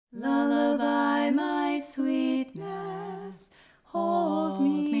Lullaby my sweetness, hold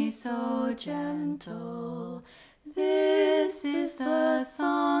me so gentle. This is the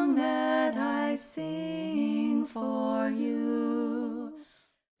song that I sing for you.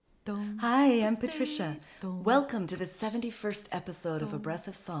 Hi, I'm Patricia. Welcome to the 71st episode of A Breath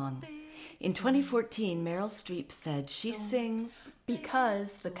of Song. In 2014, Meryl Streep said she sings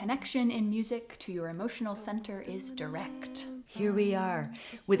Because the connection in music to your emotional center is direct. Here we are,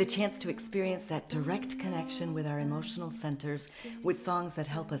 with a chance to experience that direct connection with our emotional centers with songs that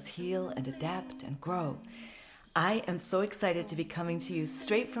help us heal and adapt and grow. I am so excited to be coming to you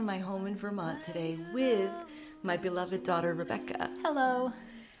straight from my home in Vermont today with my beloved daughter, Rebecca. Hello.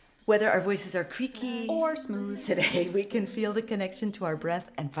 Whether our voices are creaky Or smooth. today, we can feel the connection to our breath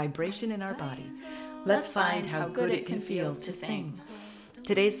and vibration in our body. Let's find how good it can feel to sing.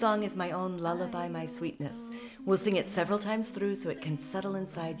 Today's song is my own Lullaby My Sweetness. We'll sing it several times through so it can settle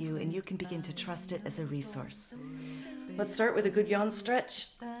inside you and you can begin to trust it as a resource. Let's start with a good yawn stretch.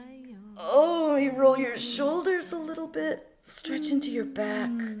 Oh, you roll your shoulders a little bit. Stretch into your back.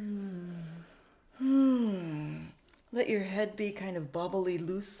 Let your head be kind of bobbly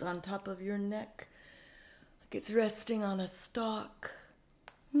loose on top of your neck, like it's resting on a stalk.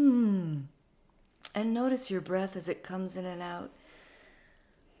 And notice your breath as it comes in and out.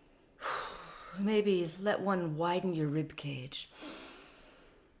 Maybe let one widen your rib cage.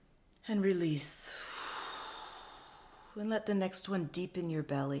 And release. And let the next one deepen your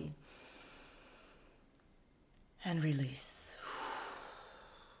belly. And release.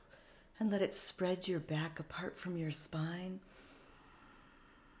 And let it spread your back apart from your spine.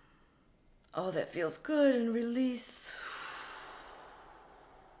 Oh, that feels good. And release.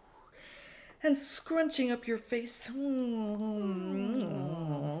 And scrunching up your face.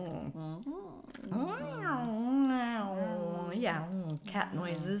 Yeah, cat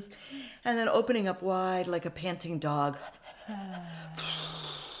noises. And then opening up wide like a panting dog.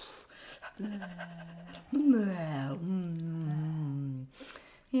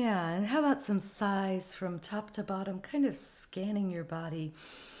 Yeah, and how about some sighs from top to bottom, kind of scanning your body.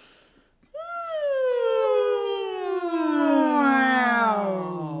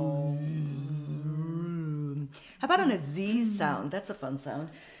 How about on a Z sound? That's a fun sound.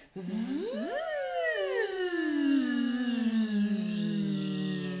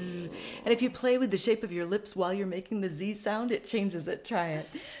 And if you play with the shape of your lips while you're making the Z sound, it changes it. Try it.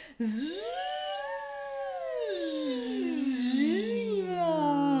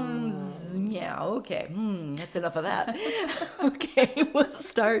 Yeah, okay. That's enough of that. Okay, we'll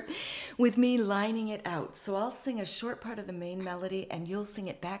start with me lining it out. So I'll sing a short part of the main melody and you'll sing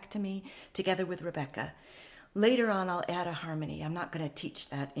it back to me together with Rebecca. Later on, I'll add a harmony. I'm not going to teach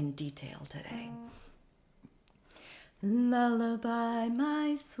that in detail today. Lullaby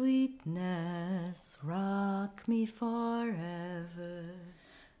my sweetness, rock me forever.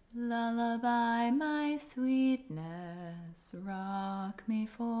 Lullaby my sweetness, rock me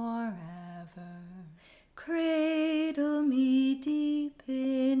forever. Cradle me deep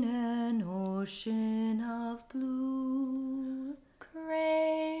in an ocean of blue.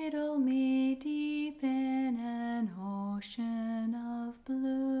 Cradle me deep in an ocean of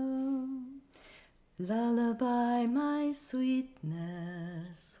blue. Lullaby my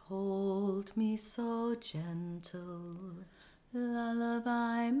sweetness, hold me so gentle.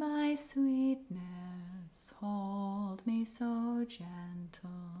 Lullaby my sweetness, hold me so gentle.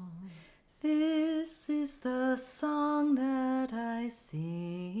 This is the song that I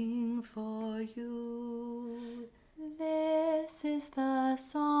sing for you. This is the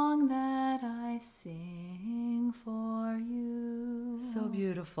song that I sing for you. So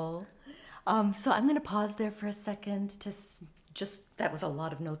beautiful. So I'm going to pause there for a second to that was a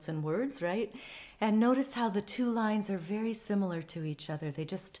lot of notes and words, right? And notice how the two lines are very similar to each other. They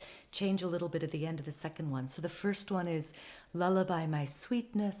just change a little bit at the end of the second one. So the first one is, lullaby my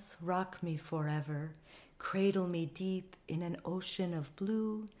sweetness, rock me forever, cradle me deep in an ocean of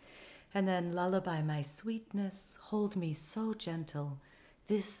blue. And then, lullaby my sweetness, hold me so gentle.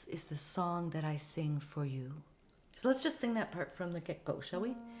 This is the song that I sing for you. So let's just sing that part from the get-go, shall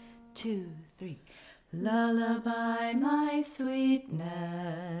we? 2, 3. Lullaby my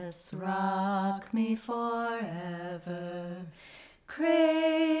sweetness, rock me forever.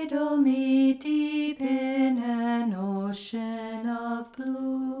 Cradle me deep in an ocean of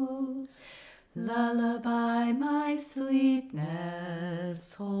blue. Lullaby my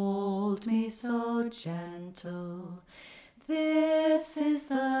sweetness, hold me so gentle. This is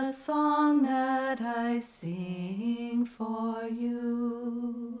the song that I sing for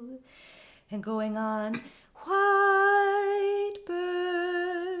you. And going on, white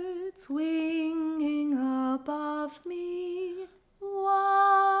bird winging above me.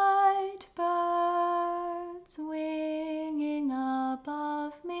 White birds winging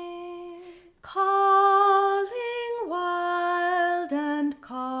above me. Calling wild and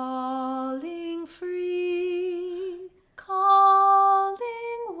calling free. Calling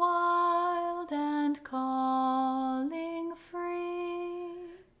wild and calling free.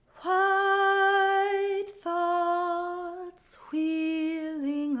 White thoughts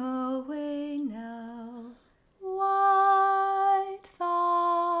wheeling away now. White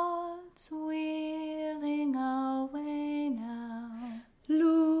thoughts wheeling away now.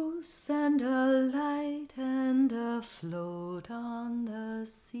 Loose and alight and afloat on the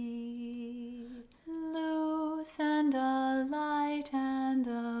sea. Loose and alight and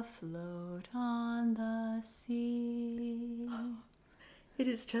afloat on the sea. It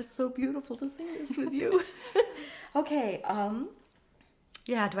is just so beautiful to sing this with you. Okay,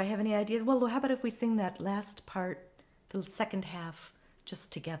 yeah, do I have any ideas? Well, how about if we sing that last part, the second half,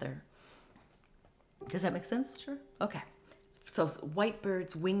 just together? Does that make sense? Sure. Okay. So white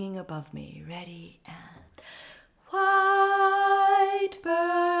birds winging above me. Ready and white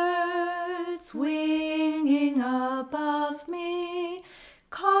birds winging above me,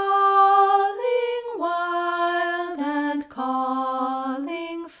 calling wild and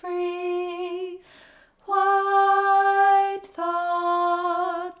calling free. White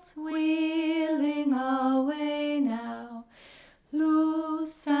thoughts wheeling away now,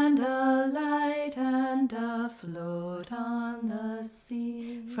 loose and alight and afloat on the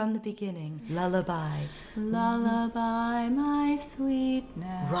sea. From the beginning, lullaby. Lullaby my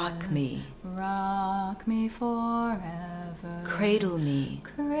sweetness. Rock me. Rock me forever. Cradle me.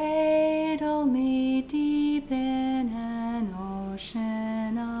 Cradle me deep in an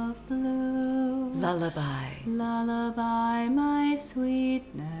ocean of blue. Lullaby. Lullaby my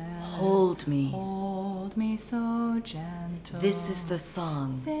sweetness. Hold me. Hold me so gentle. This is the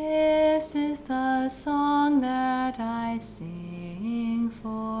song. This is the song that I sing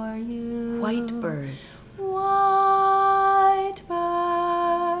for you. White birds. White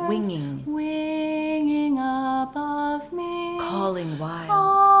birds. Winging. Winging above me. Calling wild.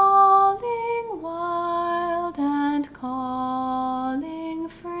 Calling wild and calling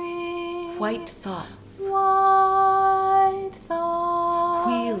free. White thoughts. White thoughts.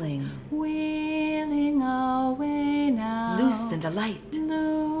 Wheeling. Wheeling away now. Loose and alight.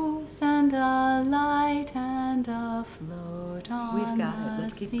 Loose and alight and afloat on We've got it. the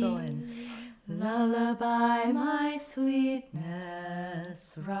Let's keep sea. going. Lullaby my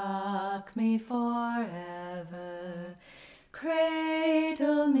sweetness, rock me forever.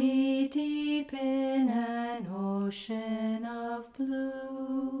 Cradle me deep in an ocean of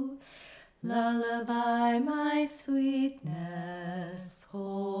blue. Lullaby my sweetness,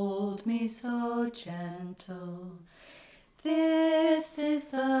 hold me so gentle. This is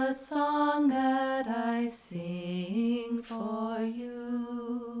the song that I sing for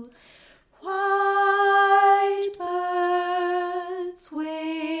you. White birds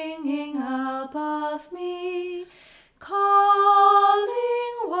winging above me,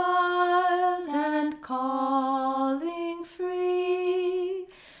 calling wild and calling free.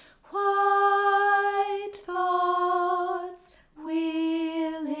 White thoughts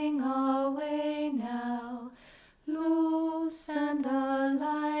wheeling away now, loose and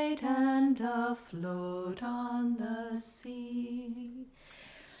alight and afloat on the sea.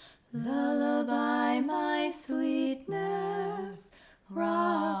 Lullaby my sweetness,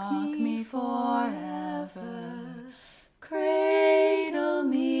 rock me forever. Cradle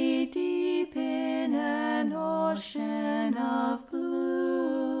me deep in an ocean of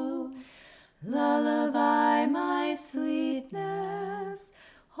blue. Lullaby my sweetness,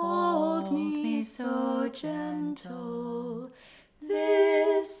 hold me so gentle.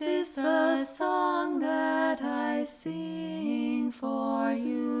 This is the song that I sing for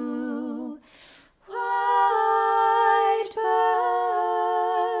you. White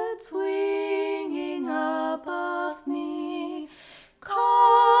birds winging above me,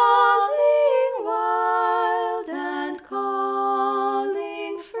 calling wild and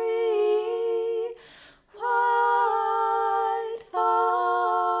calling free. White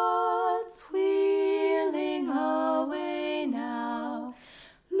thoughts wheeling away now,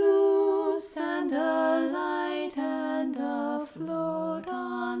 loose and alight and afloat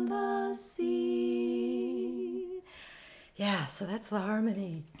on the sea. Yeah, so that's the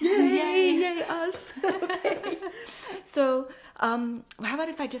harmony. Yay, yay, us. Okay. So, how about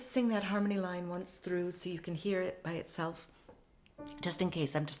if I just sing that harmony line once through so you can hear it by itself? Just in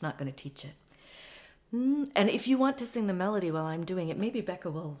case, I'm just not going to teach it. And if you want to sing the melody while I'm doing it, maybe Becca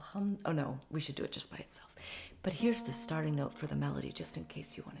will hum. Oh no, we should do it just by itself. But here's the starting note for the melody, just in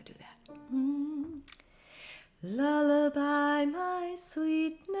case you want to do that. Lullaby, my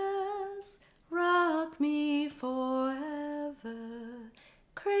sweetness, rock me forever.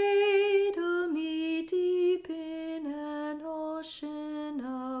 Cradle me deep in an ocean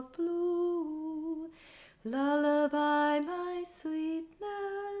of blue. Lullaby, my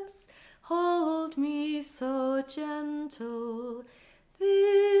sweetness, hold me so gentle.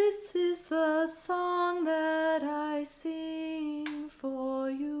 This is the song that I sing for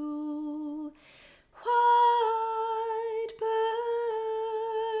you. White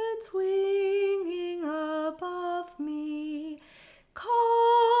birds winging above me,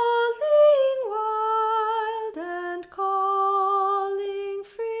 calling wild and calling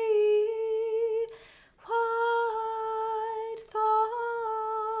free. White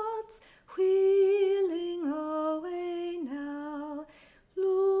thoughts wheeling away now,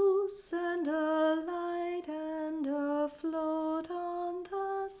 loose and alight and afloat on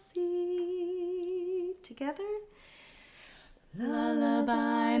the sea. Together?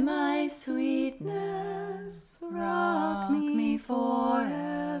 Lullaby, my sweetness, rock me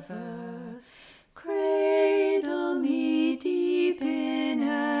forever. Cradle me deep in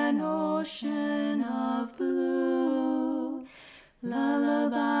an ocean of blue.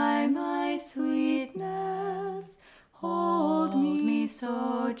 Lullaby, my sweetness, hold me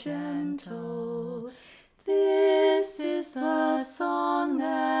so gentle. This is the song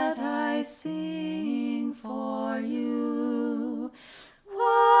that I sing for you.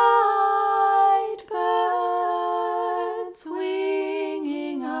 White birds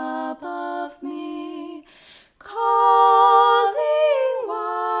winging above me, calling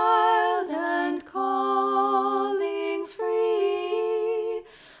wild and calling free.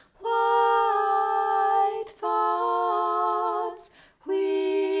 White thoughts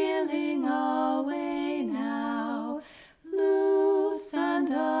wheeling away now, loose and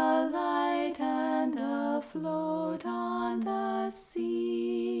alight and afloat on the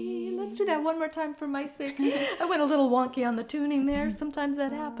sea. Let's do that one more time for my sake. I went a little wonky on the tuning there. Sometimes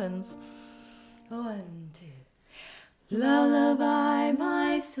that happens. 1, 2. Lullaby,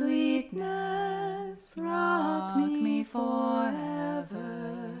 my sweetness, rock me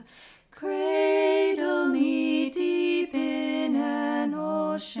forever. Cradle me deep in an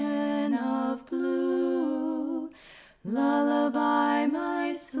ocean of blue. Lullaby,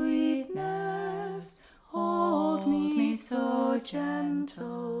 my sweetness, hold me so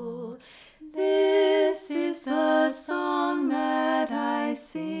gentle. This is the song that I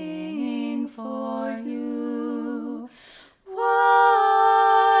sing for you.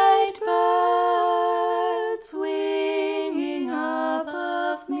 White birds winging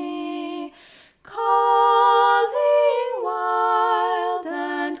above me, calling wild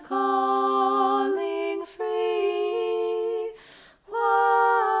and calling free.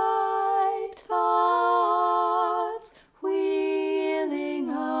 White thoughts wheeling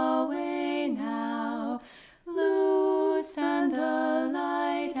away now, loose and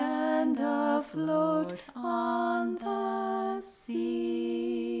alight and afloat on the sea.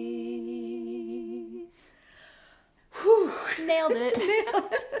 Whew. Nailed it.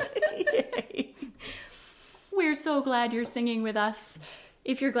 Yay. We're so glad you're singing with us.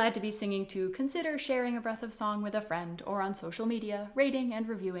 If you're glad to be singing too, consider sharing a breath of song with a friend or on social media, rating and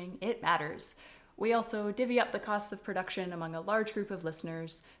reviewing. It matters. We also divvy up the costs of production among a large group of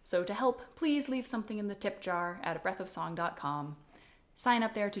listeners, so to help, please leave something in the tip jar at abreathofsong.com. Sign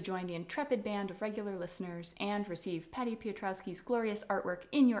up there to join the intrepid band of regular listeners and receive Patty Piotrowski's glorious artwork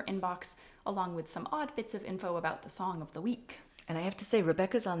in your inbox, along with some odd bits of info about the song of the week. And I have to say,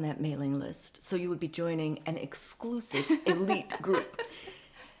 Rebecca's on that mailing list, so you would be joining an exclusive elite group.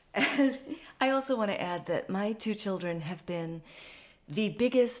 And I also want to add that my 2 children have been the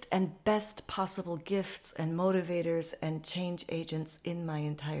biggest and best possible gifts and motivators and change agents in my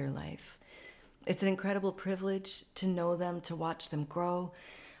entire life. It's an incredible privilege to know them, to watch them grow.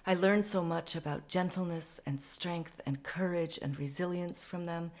 I learned so much about gentleness and strength and courage and resilience from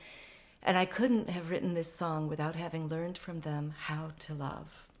them. And I couldn't have written this song without having learned from them how to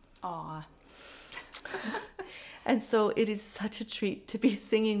love. Aw. And so it is such a treat to be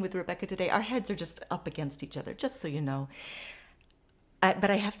singing with Rebecca today. Our heads are just up against each other, just so you know.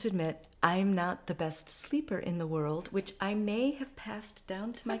 But I have to admit, I'm not the best sleeper in the world, which I may have passed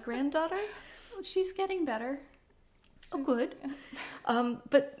down to my granddaughter. She's getting better. Oh, good.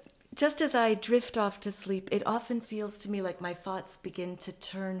 But just as I drift off to sleep, it often feels to me like my thoughts begin to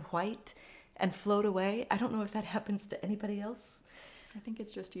turn white and float away. I don't know if that happens to anybody else. I think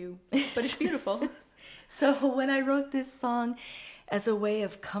it's just you, but it's beautiful. So when I wrote this song as a way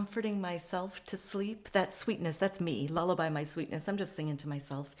of comforting myself to sleep, that sweetness, that's me, Lullaby My Sweetness, I'm just singing to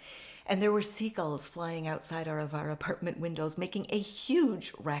myself. And there were seagulls flying outside of our apartment windows, making a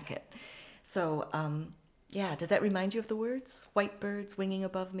huge racket. So, yeah, does that remind you of the words? White birds winging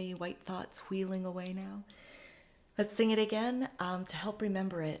above me, white thoughts wheeling away now. Let's sing it again to help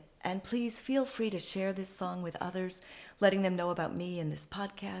remember it. And please feel free to share this song with others, letting them know about me and this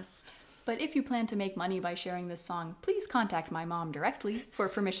podcast. But if you plan to make money by sharing this song, please contact my mom directly for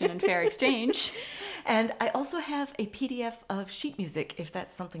permission and fair exchange. And I also have a PDF of sheet music if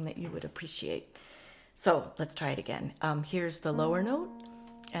that's something that you would appreciate. So let's try it again. Here's the lower note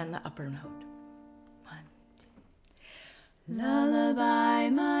and the upper note. 1, 2. Lullaby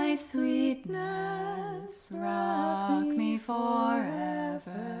my sweetness, rock me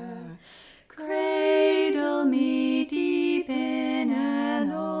forever, cradle me deep in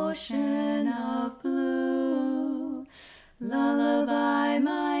an ocean of blue. Lullaby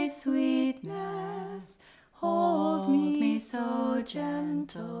my sweetness, hold me so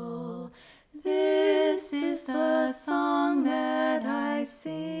gentle. This is the song that I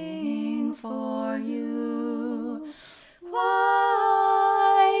sing for you.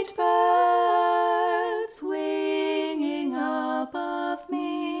 White birds winging above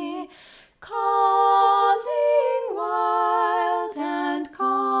me, calling wild and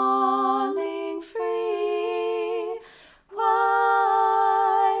calling free.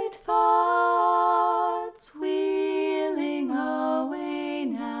 White thoughts wheeling away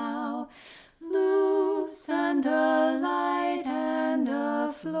now, loose and alight and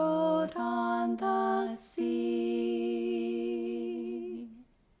afloat on the sea.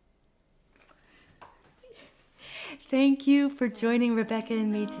 Thank you for joining Rebecca and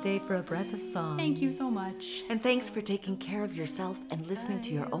me today for A Breath of Song. Thank you so much. And thanks for taking care of yourself and listening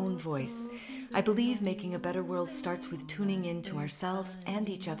to your own voice. I believe making a better world starts with tuning in to ourselves and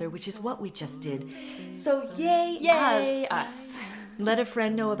each other, which is what we just did. So yay us! Let a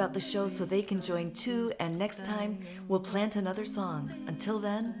friend know about the show so they can join too, and next time we'll plant another song. Until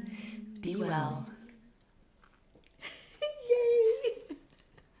then, be well.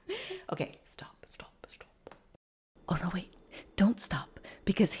 Yay! Okay, stop. Oh no, wait, don't stop,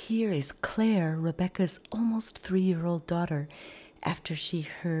 because here is Claire, Rebecca's almost 3-year-old daughter, after she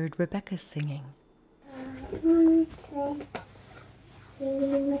heard Rebecca singing. Sweet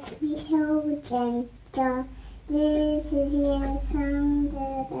me so gentle. This is your song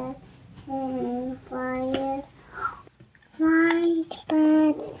that I sing for you. White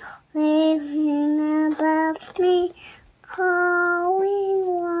birds waving above me,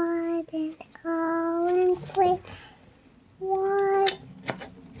 calling